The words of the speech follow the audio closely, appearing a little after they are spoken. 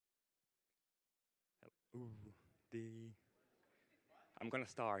Ooh, the I'm gonna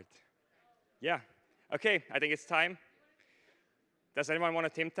start. Yeah. Okay, I think it's time. Does anyone want a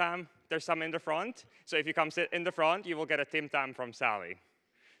Tim Tam? There's some in the front. So if you come sit in the front, you will get a Tim Tam from Sally.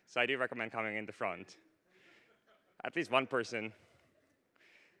 So I do recommend coming in the front. At least one person.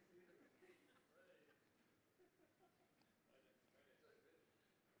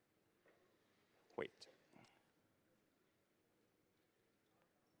 Wait.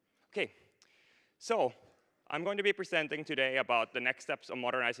 Okay. So I'm going to be presenting today about the next steps of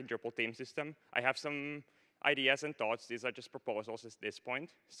modernizing Drupal theme system. I have some ideas and thoughts. These are just proposals at this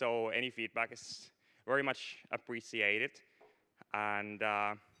point. So any feedback is very much appreciated. And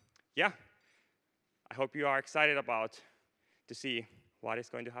yeah, I hope you are excited about to see what is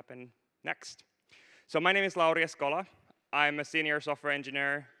going to happen next. So my name is Lauri Eskola. I'm a senior software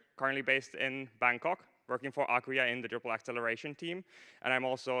engineer currently based in Bangkok, working for Acquia in the Drupal acceleration team. And I'm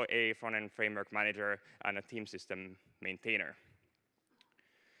also a front-end framework manager and a theme system maintainer.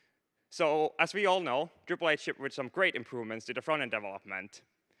 So as we all know, Drupal 8 shipped with some great improvements to the front-end development.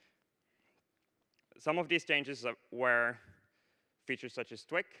 Some of these changes were features such as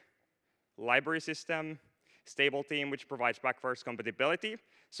Twig, library system, stable theme, which provides backwards compatibility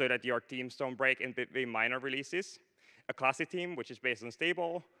so that your themes don't break in between minor releases, a classy theme, which is based on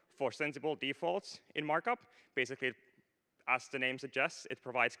stable for sensible defaults in markup. Basically, as the name suggests, it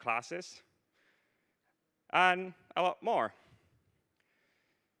provides classes, and a lot more.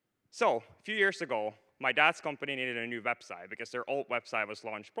 So a few years ago, my dad's company needed a new website because their old website was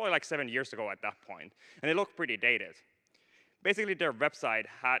launched probably like 7 years ago at that point, and it looked pretty dated. Basically, their website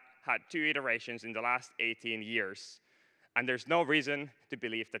had 2 iterations in the last 18 years. And there's no reason to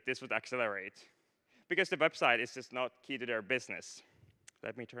believe that this would accelerate, because the website is just not key to their business.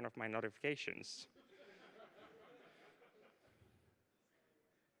 Let me turn off my notifications.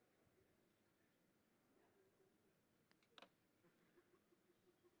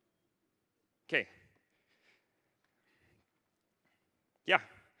 OK. Yeah.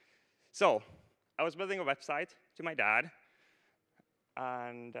 So I was building a website to my dad.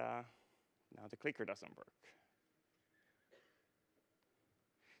 And now the clicker doesn't work.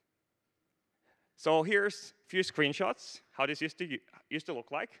 So here's a few screenshots, how this used to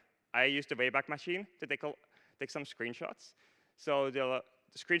look like. I used the Wayback Machine to take some screenshots. So the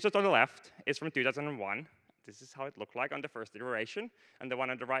screenshot on the left is from 2001. This is how it looked like on the first iteration. And the one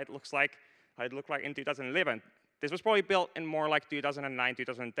on the right looks like how it looked like in 2011. This was probably built in more like 2009,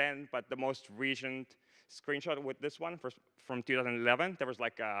 2010, but the most recent screenshot with this one from 2011, there was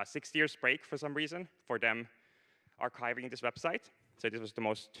like a 6 years break for some reason for them archiving this website. So this was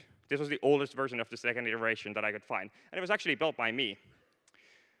the oldest version of the second iteration that I could find. And it was actually built by me.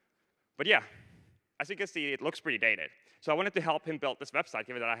 But yeah, as you can see, it looks pretty dated. So I wanted to help him build this website,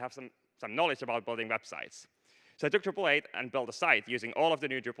 given that I have some knowledge about building websites. So I took Drupal 8 and built a site using all of the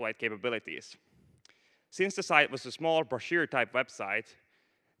new Drupal 8 capabilities. Since the site was a small brochure-type website,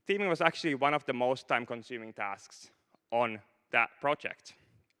 theming was actually one of the most time-consuming tasks on that project.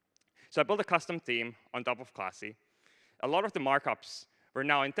 So I built a custom theme on top of Classy. A lot of the markups were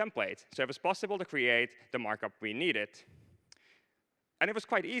now in template, so it was possible to create the markup we needed. And it was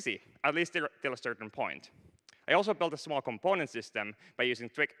quite easy, at least till a certain point. I also built a small component system by using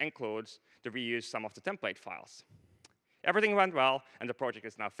Twig includes to reuse some of the template files. Everything went well, and the project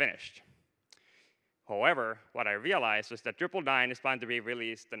is now finished. However, what I realized was that Drupal 9 is planned to be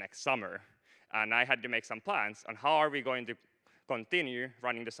released the next summer. And I had to make some plans on how are we going to continue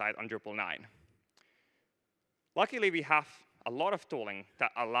running the site on Drupal 9. Luckily, we have a lot of tooling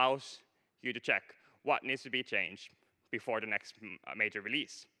that allows you to check what needs to be changed before the next major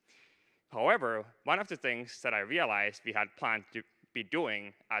release. However, one of the things that I realized we had planned to be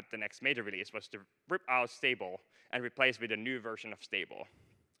doing at the next major release was to rip out stable and replace with a new version of stable.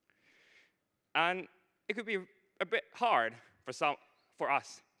 And it could be a bit hard for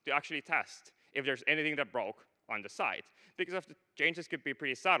us to actually test if there's anything that broke on the site, because if the changes could be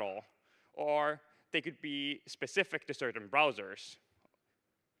pretty subtle, or they could be specific to certain browsers.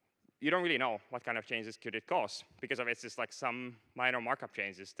 You don't really know what kind of changes could it cause, because of it's just like some minor markup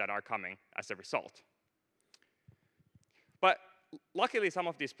changes that are coming as a result. But luckily, some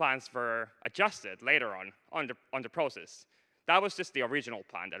of these plans were adjusted later on the process. That was just the original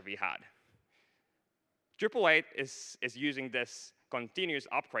plan that we had. Drupal 8 is using this continuous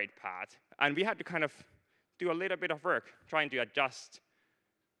upgrade path, and we had to kind of do a little bit of work trying to adjust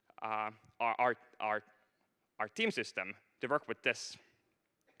our theme system to work with this.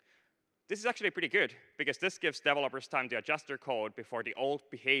 This is actually pretty good, because this gives developers time to adjust their code before the old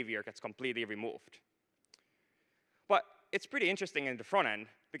behavior gets completely removed. But it's pretty interesting in the front end,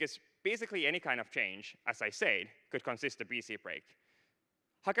 because basically any kind of change, as I said, could consist of BC break.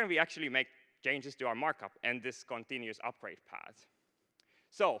 How can we actually make changes to our markup and this continuous upgrade path?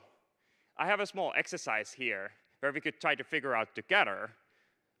 So I have a small exercise here where we could try to figure out together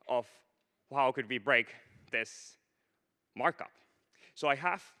of how could we break this markup. So I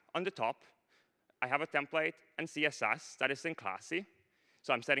have on the top, I have a template and CSS that is in classy.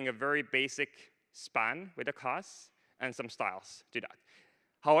 So I'm setting a very basic span with a class and some styles to that.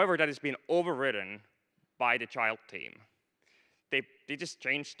 However, that has been overridden by the child team. They just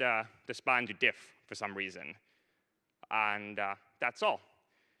changed the span to diff for some reason. And that's all.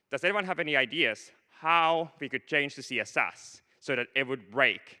 Does anyone have any ideas how we could change the CSS so that it would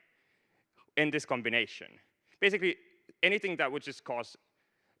break in this combination? Basically, anything that would just cause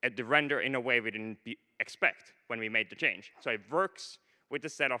the render in a way we didn't expect when we made the change. So it works with the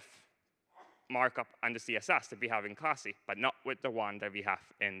set of markup and the CSS that we have in classy, but not with the one that we have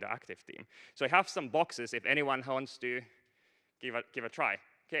in the active theme. So I have some boxes if anyone wants to give a try.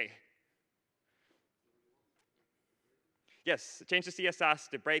 Okay. Yes, change the CSS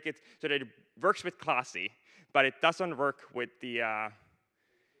to break it so that it works with classy, but it doesn't work with the,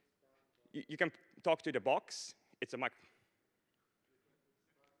 you can talk to the box. It's a mic.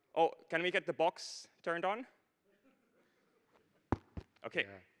 Oh, can we get the box turned on? Okay.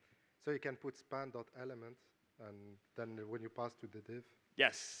 Yeah. So you can put span.element, and then when you pass to the div.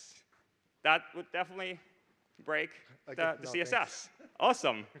 Yes, that would definitely break the CSS. Thanks.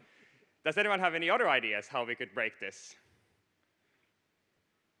 Awesome. Does anyone have any other ideas how we could break this?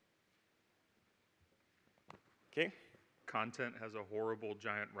 Okay. Content has a horrible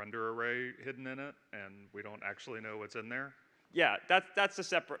giant render array hidden in it, and we don't actually know what's in there. Yeah, that's a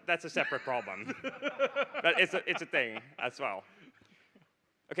separate problem. But it's a thing as well.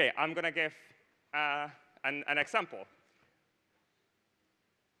 Okay, I'm gonna give an example.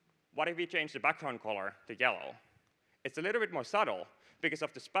 What if we change the background color to yellow? It's a little bit more subtle because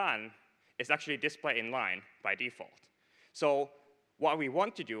of the span is actually display inline by default. So what we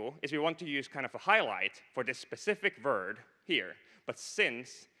want to do is we want to use kind of a highlight for this specific word here. But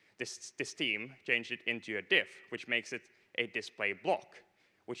since this team changed it into a div, which makes it a display block,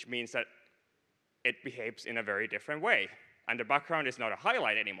 which means that it behaves in a very different way. And the background is not a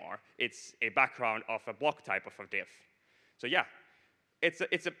highlight anymore. It's a background of a block type of a div. So yeah, it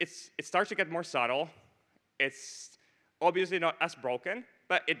starts to get more subtle. It's obviously not as broken,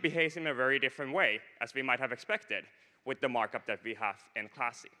 but it behaves in a very different way as we might have expected with the markup that we have in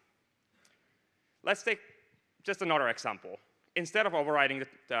classy. Let's take just another example. Instead of overriding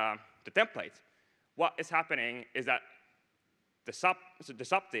the template, what is happening is that the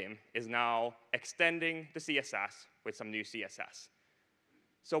subtheme is now extending the CSS with some new CSS.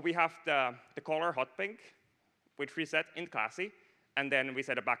 So we have the color hot pink, which we set in classy, and then we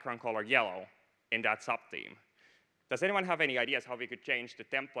set a background color yellow in that subtheme. Does anyone have any ideas how we could change the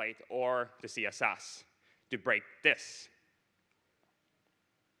template or the CSS to break this?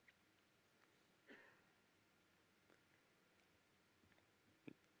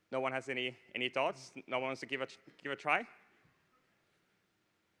 No one has any thoughts? No one wants to give a try?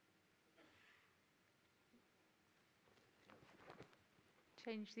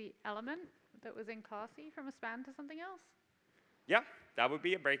 Change the element that was in classy from a span to something else? Yeah, that would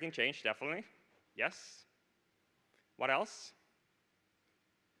be a breaking change, definitely. Yes. What else?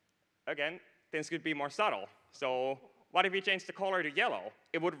 Again, things could be more subtle. So what if we change the color to yellow?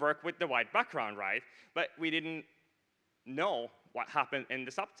 It would work with the white background, right? But we didn't know what happened in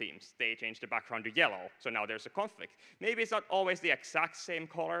the subthemes. They changed the background to yellow, so now there's a conflict. Maybe it's not always the exact same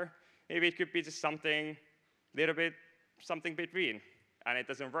color. Maybe it could be just something between, and it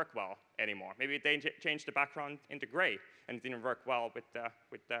doesn't work well anymore. Maybe they changed the background into gray, and it didn't work well with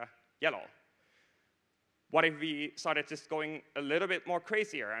the yellow. What if we started just going a little bit more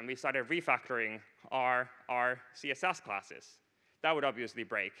crazier, and we started refactoring our CSS classes? That would obviously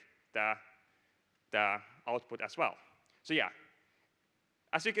break the output as well. So yeah,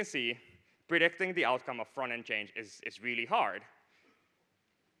 as you can see, predicting the outcome of front-end change is really hard.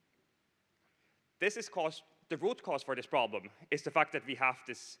 The root cause for this problem is the fact that we have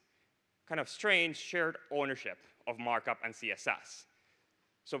this kind of strange shared ownership of markup and CSS.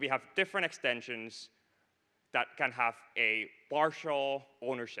 So we have different extensions that can have a partial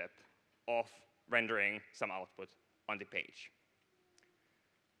ownership of rendering some output on the page.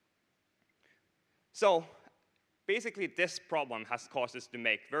 So basically, this problem has caused us to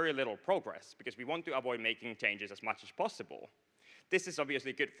make very little progress because we want to avoid making changes as much as possible. This is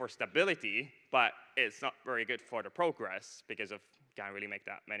obviously good for stability, but it's not very good for the progress because you can't really make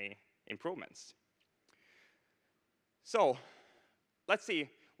that many improvements. So let's see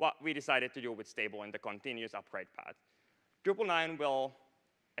what we decided to do with stable in the continuous upgrade path. Drupal 9 will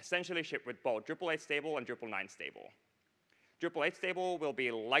essentially ship with both Drupal 8 stable and Drupal 9 stable. Drupal 8 stable will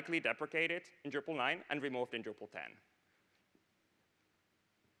be likely deprecated in Drupal 9 and removed in Drupal 10.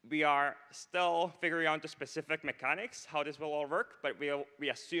 We are still figuring out the specific mechanics, how this will all work, but we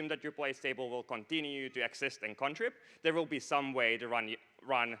assume that Drupal 8 stable will continue to exist in contrib. There will be some way to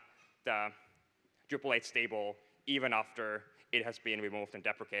run the Drupal 8 stable even after it has been removed and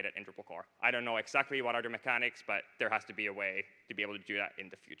deprecated in Drupal core. I don't know exactly what are the mechanics, but there has to be a way to be able to do that in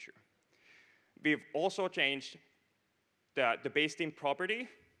the future. We've also changed the base theme property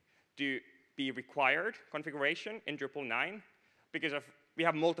to be required configuration in Drupal 9 because we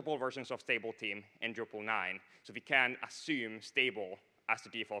have multiple versions of stable theme in Drupal 9, so we can't assume stable as the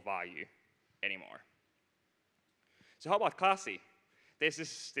default value anymore. So how about classy? This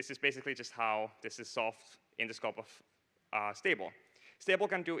is basically just how this is solved in the scope of stable. Stable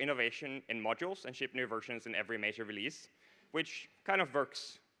can do innovation in modules and ship new versions in every major release, which kind of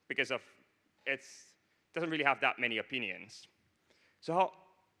works because it doesn't really have that many opinions. So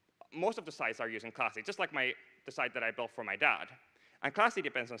most of the sites are using classy, just like the site that I built for my dad. And classy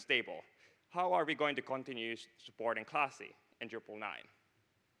depends on stable. How are we going to continue supporting classy in Drupal 9?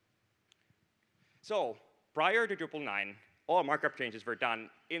 So prior to Drupal 9, all markup changes were done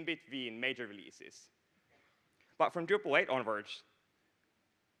in between major releases. But from Drupal 8 onwards,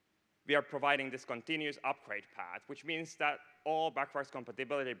 we are providing this continuous upgrade path, which means that all backwards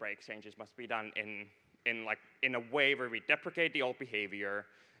compatibility break changes must be done in a way where we deprecate the old behavior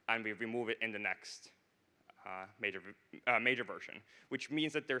and we remove it in the next major version, which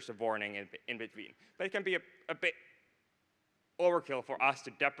means that there's a warning in between. But it can be a bit overkill for us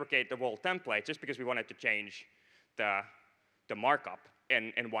to deprecate the whole template just because we wanted to change the markup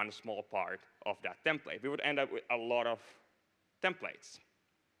in one small part of that template. We would end up with a lot of templates.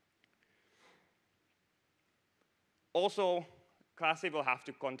 Also, classy will have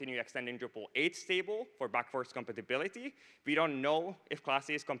to continue extending Drupal 8 stable for backwards compatibility. We don't know if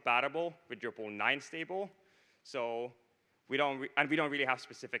classy is compatible with Drupal 9 stable, so we don't really have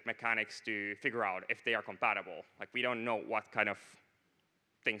specific mechanics to figure out if they are compatible. Like, we don't know what kind of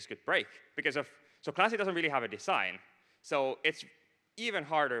things could break so classy doesn't really have a design. So it's even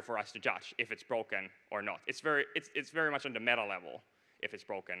harder for us to judge if it's broken or not. It's very much on the meta level if it's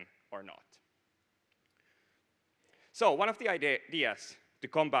broken or not. So one of the ideas to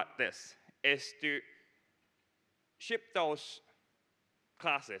combat this is to ship those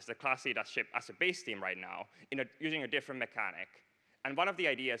classes, the classy that ship as a base theme right now, using a different mechanic. And one of the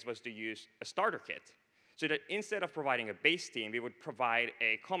ideas was to use a starter kit, so that instead of providing a base theme, we would provide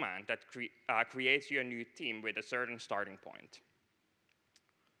a command that creates you a new theme with a certain starting point.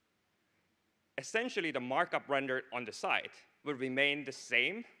 Essentially, the markup rendered on the site will remain the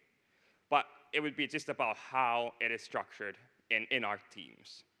same, but it would be just about how it is structured in our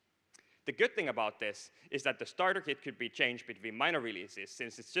themes. The good thing about this is that the starter kit could be changed between minor releases.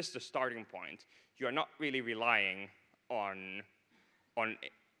 Since it's just a starting point, you are not really relying on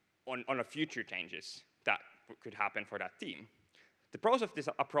a future changes that could happen for that theme. The pros of this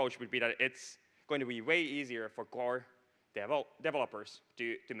approach would be that it's going to be way easier for core developers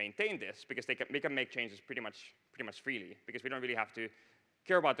to maintain this, because we can make changes pretty much freely, because we don't really have to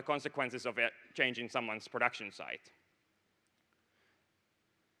care about the consequences of it changing someone's production site.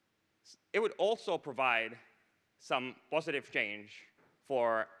 It would also provide some positive change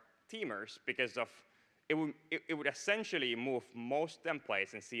for themers, because it would essentially move most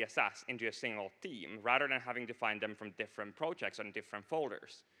templates in CSS into a single theme, rather than having to find them from different projects and different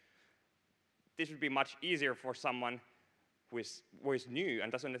folders. This would be much easier for someone who is new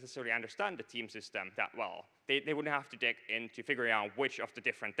and doesn't necessarily understand the theme system that well. They wouldn't have to dig into figuring out which of the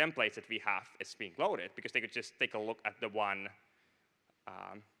different templates that we have is being loaded, because they could just take a look at the one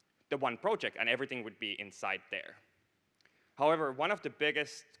project, and everything would be inside there. However, one of the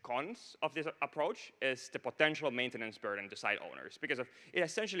biggest cons of this approach is the potential maintenance burden to site owners, because it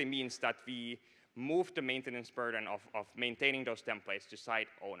essentially means that we move the maintenance burden of maintaining those templates to site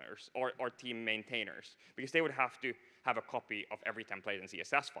owners or team maintainers, because they would have to have a copy of every template in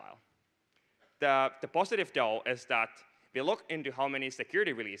CSS file. The positive, though, is that we looked into how many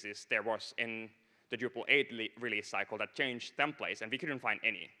security releases there was in the Drupal 8 release cycle that changed templates, and we couldn't find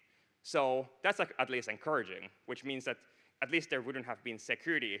any. So that's at least encouraging, which means that at least there wouldn't have been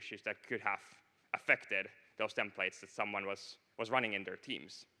security issues that could have affected those templates that someone was running in their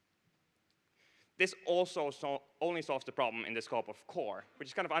teams. This also only solves the problem in the scope of core, which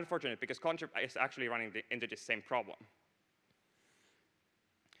is kind of unfortunate, because contrib is actually running into the same problem.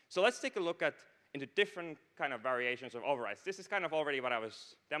 So let's take a look at into different kind of variations of overrides. This is kind of already what I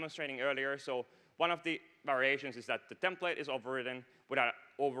was demonstrating earlier. So one of the variations is that the template is overridden without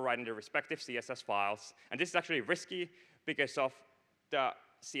overriding the respective CSS files. And this is actually risky because of the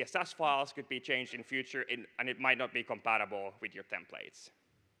CSS files could be changed in future, and it might not be compatible with your templates.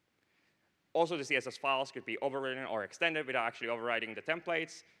 Also, the CSS files could be overridden or extended without actually overriding the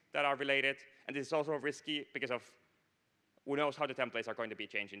templates that are related. And this is also risky because of who knows how the templates are going to be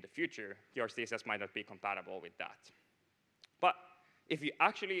changed in the future. Your CSS might not be compatible with that. But if you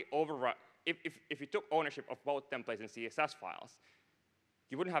actually if you took ownership of both templates and CSS files,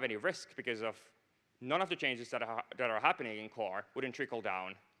 you wouldn't have any risk because of none of the changes that are happening in core wouldn't trickle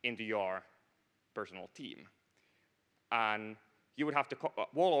down into your personal team. And you would have to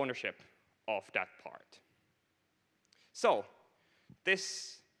whole ownership of that part. So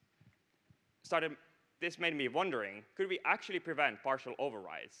this made me wondering, could we actually prevent partial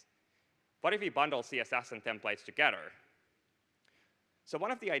overrides? What if we bundle CSS and templates together? So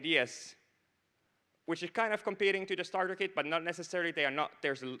one of the ideas, which is kind of competing to the starter kit, but not necessarily,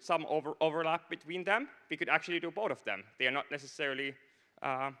 there's some overlap between them. We could actually do both of them. They are not necessarily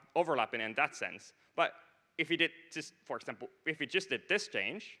overlapping in that sense. But if we did just, for example, if we just did this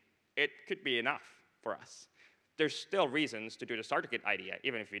change, it could be enough for us. There's still reasons to do the starter kit idea,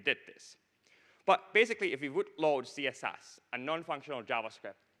 even if we did this. But basically, if we would load CSS and non-functional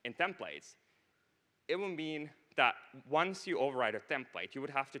JavaScript in templates, it would mean that once you override a template, you would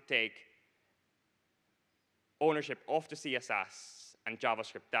have to take ownership of the CSS and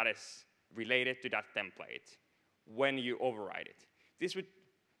JavaScript that is related to that template when you override it. This would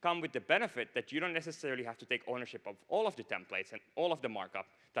come with the benefit that you don't necessarily have to take ownership of all of the templates and all of the markup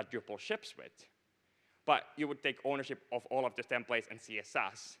that Drupal ships with, but you would take ownership of all of the templates and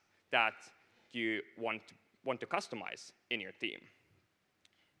CSS that you want to customize in your team,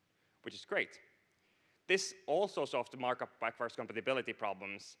 which is great. This also solves the markup backwards compatibility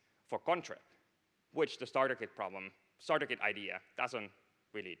problems for Contrib, which the starter kit idea doesn't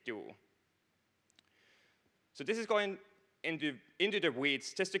really do. So this is going into the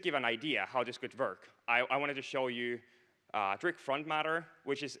weeds just to give an idea how this could work. I wanted to show you Drupal front matter,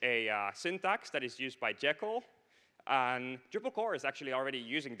 which is a syntax that is used by Jekyll. And Drupal core is actually already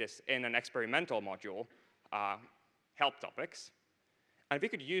using this in an experimental module, help topics. And we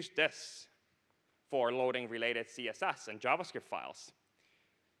could use this for loading related CSS and JavaScript files.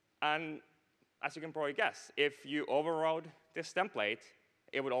 And as you can probably guess, if you overrode this template,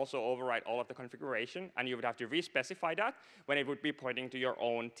 it would also override all of the configuration, and you would have to re-specify that when it would be pointing to your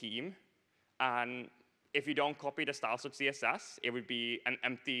own team. And if you don't copy the styles.css, it would be an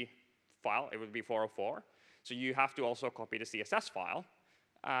empty file. It would be 404. So you have to also copy the CSS file,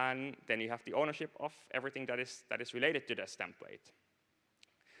 and then you have the ownership of everything that is related to this template.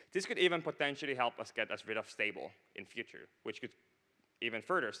 This could even potentially help us get rid of stable in future, which could even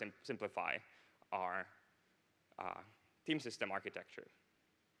further simplify our team system architecture.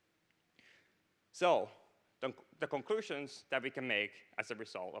 So the conclusions that we can make as a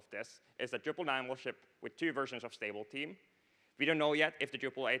result of this is that Drupal 9 will ship with 2 versions of stable team. We don't know yet if the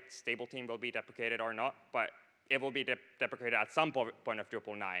Drupal 8 stable team will be deprecated or not, but it will be deprecated at some point of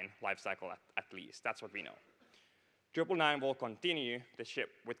Drupal 9 lifecycle at least. That's what we know. Drupal 9 will continue to ship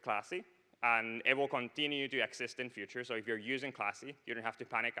with Classy, and it will continue to exist in future. So if you're using Classy, you don't have to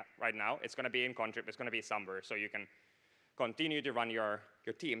panic right now. It's going to be in Contrib. It's going to be semver, so you can continue to run your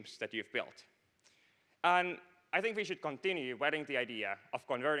teams that you've built. And I think we should continue vetting the idea of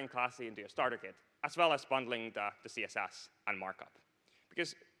converting Classy into a starter kit, as well as bundling the CSS and markup.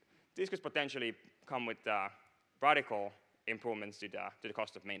 Because this could potentially come with radical improvements to the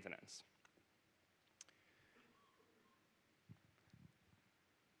cost of maintenance.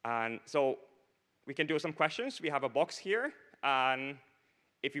 And so we can do some questions. We have a box here. And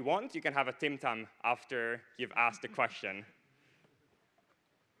if you want, you can have a Tim Tam after you've asked the question.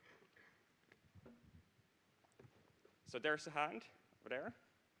 So there's a hand over there.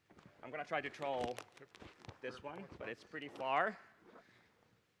 I'm going to try to troll this one, but it's pretty far.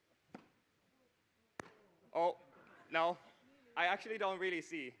 Oh, no. I actually don't really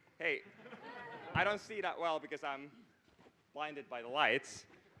see. Hey, I don't see that well because I'm blinded by the lights.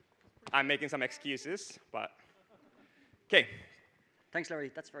 I'm making some excuses, but OK. Thanks,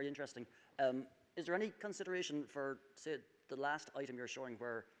 Lauri. That's very interesting. Is there any consideration for, say, the last item you're showing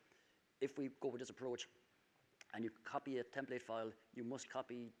where if we go with this approach, and you copy a template file, you must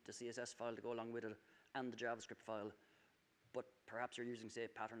copy the CSS file to go along with it and the JavaScript file. But perhaps you're using, say,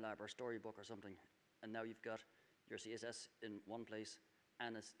 Pattern Lab or Storybook or something, and now you've got your CSS in one place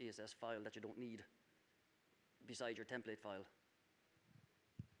and a CSS file that you don't need beside your template file,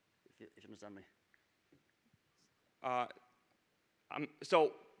 if you understand me.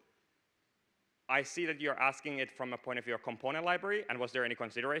 So I see that you're asking it from a point of view of component library, and was there any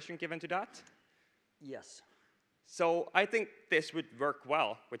consideration given to that? Yes. So I think this would work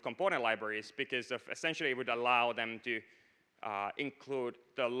well with component libraries because essentially it would allow them to include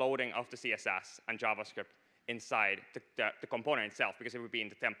the loading of the CSS and JavaScript inside the component itself, because it would be in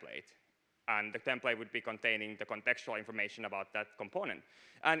the template. And the template would be containing the contextual information about that component.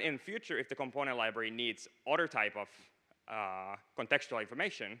 And in future, if the component library needs other type of contextual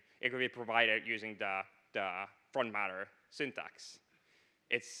information, it could be provided using the front matter syntax.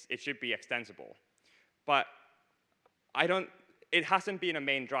 It should be extensible. But it hasn't been a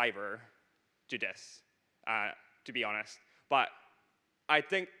main driver to this, to be honest. But I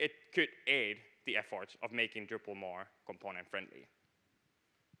think it could aid the efforts of making Drupal more component friendly.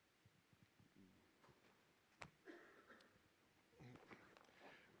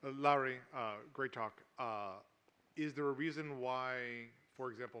 Lauri, great talk. Is there a reason why,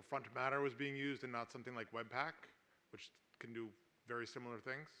 for example, front matter was being used and not something like Webpack, which can do very similar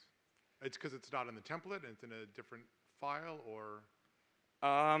things? It's because it's not in the template and it's in a different file, or?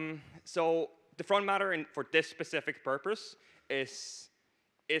 So the front matter for this specific purpose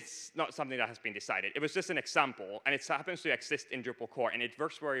it's not something that has been decided. It was just an example, and it happens to exist in Drupal core, and it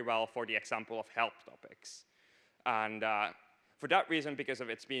works very well for the example of help topics. And for that reason, because of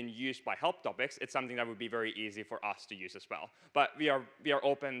it's being used by help topics, it's something that would be very easy for us to use as well. But we are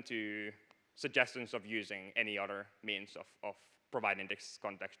open to suggestions of using any other means of providing this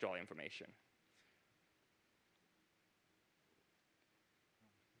contextual information.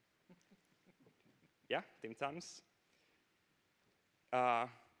 Yeah, Tim Tams.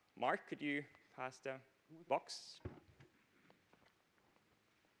 Mark, could you pass the box?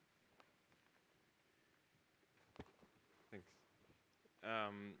 Thanks.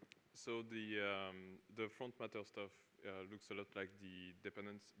 So the front matter stuff looks a lot like the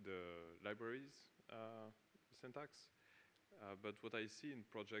libraries syntax. But what I see in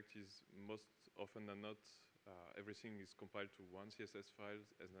project is most often than not, everything is compiled to one CSS file,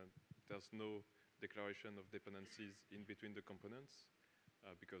 and then there's no declaration of dependencies in between the components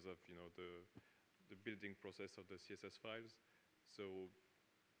because of the building process of the CSS files. So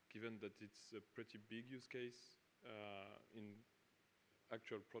given that it's a pretty big use case in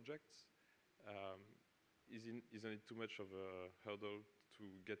actual projects, isn't it too much of a hurdle to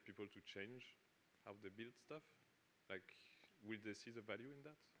get people to change how they build stuff? Like, will they see the value in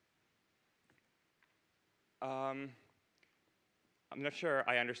that? I'm not sure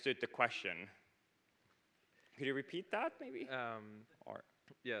I understood the question. Could you repeat that, maybe? Or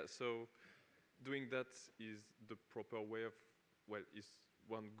yeah, so doing that is the proper way of, well, is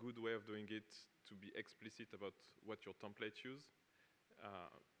one good way of doing it, to be explicit about what your templates use.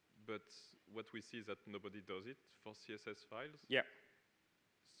 But what we see is that nobody does it for CSS files. yeah.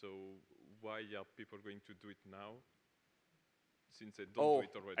 So why are people going to do it now, since they don't do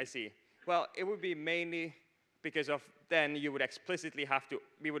it already? I see. Well, it would be mainly because of then you would explicitly have to,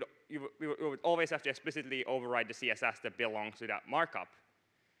 we would always have to explicitly override the CSS that belongs to that markup.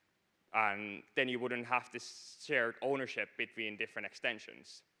 And then you wouldn't have this shared ownership between different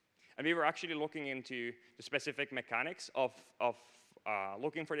extensions. And we were actually looking into the specific mechanics of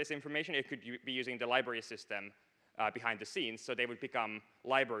looking for this information. It could be using the library system behind the scenes, so they would become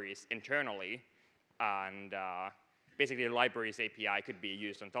libraries internally, and basically the libraries API could be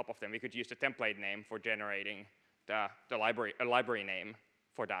used on top of them. We could use the template name for generating a library name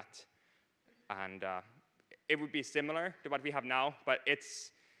for that. And it would be similar to what we have now, but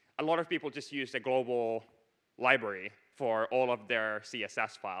a lot of people just use the global library for all of their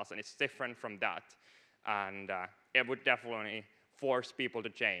CSS files, and it's different from that. And it would definitely force people to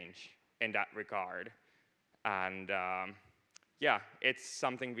change in that regard. And yeah, it's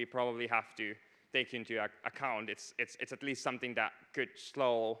something we probably have to take into account. It's at least something that could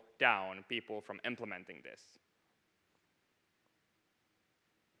slow down people from implementing this.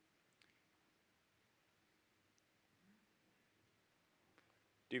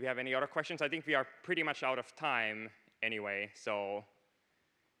 Do we have any other questions? I think we are pretty much out of time anyway, so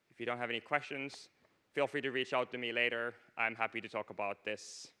if you don't have any questions, feel free to reach out to me later. I'm happy to talk about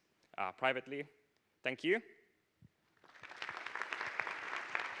this privately. Thank you.